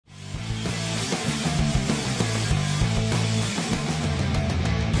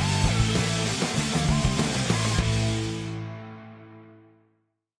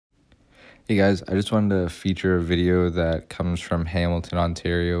Hey guys, I just wanted to feature a video that comes from Hamilton,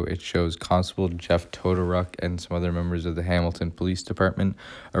 Ontario. It shows Constable Jeff Todoruck and some other members of the Hamilton Police Department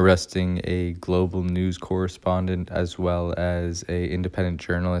arresting a global news correspondent as well as a independent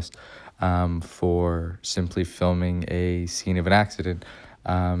journalist for simply filming a scene of an accident.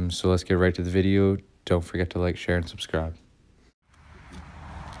 So let's get right to the video. Don't forget to like, share, and subscribe.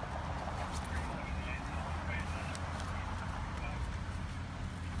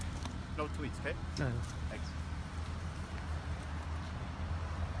 No tweets, okay? No. Thanks.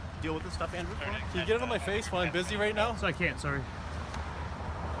 Deal with this stuff, Andrew? Can you get it on my face while I'm busy right now? So I can't, sorry.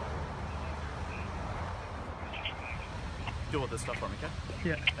 Deal with this stuff for me, okay?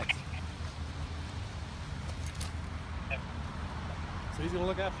 Yeah. Thanks. So he's gonna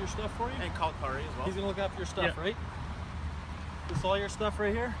look after your stuff for you? And call Kari as well. He's gonna look after your stuff, Yeah. right? This all your stuff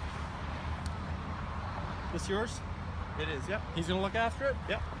right here? This yours? It is, yep. He's gonna look after it?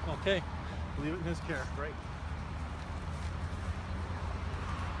 Yep. Okay. Leave it in his care. Great.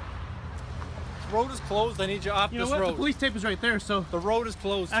 The road is closed. I need you off You know this what? road. The police tape is right there, so... The road is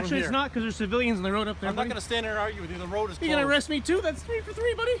closed Actually, from it's here. not, because there's civilians on the road up there, I'm not buddy. gonna stand there and argue with you. The road is closed. You're gonna arrest me too? That's 3 for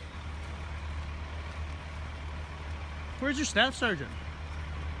 3, buddy. Where's your staff sergeant?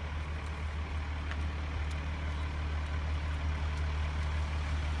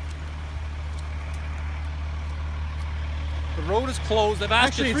 The road is closed. I've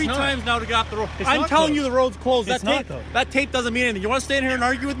asked Actually, you it's 3 not. times now to get off the road. It's I'm not telling closed. you the road's closed. It's not, though. That tape doesn't mean anything. You want to stand here and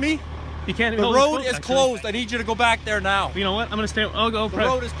argue with me? You can't... The oh, road it's is actually. closed. I need you to go back there now. You know what? I'm gonna stay... I'll go... The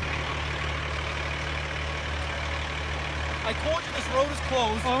road is... I told you this road is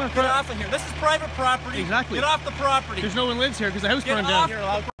closed. Oh, I'm Get gonna- off of here. This is private property. Exactly. Get off the property. There's no one lives here, because the house Get burned off.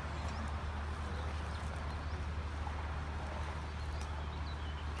 down.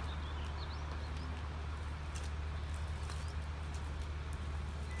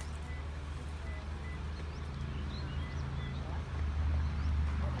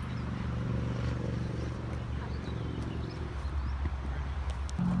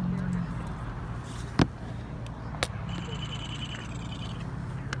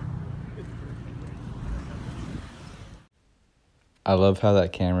 I love how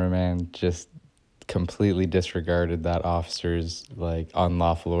that cameraman just completely disregarded that officer's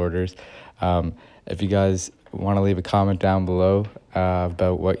unlawful orders. If you guys want to leave a comment down below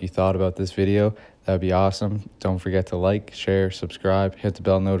about what you thought about this video, that'd be awesome. Don't forget to like, share, subscribe, hit the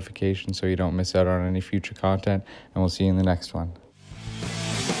bell notification so you don't miss out on any future content, and we'll see you in the next one.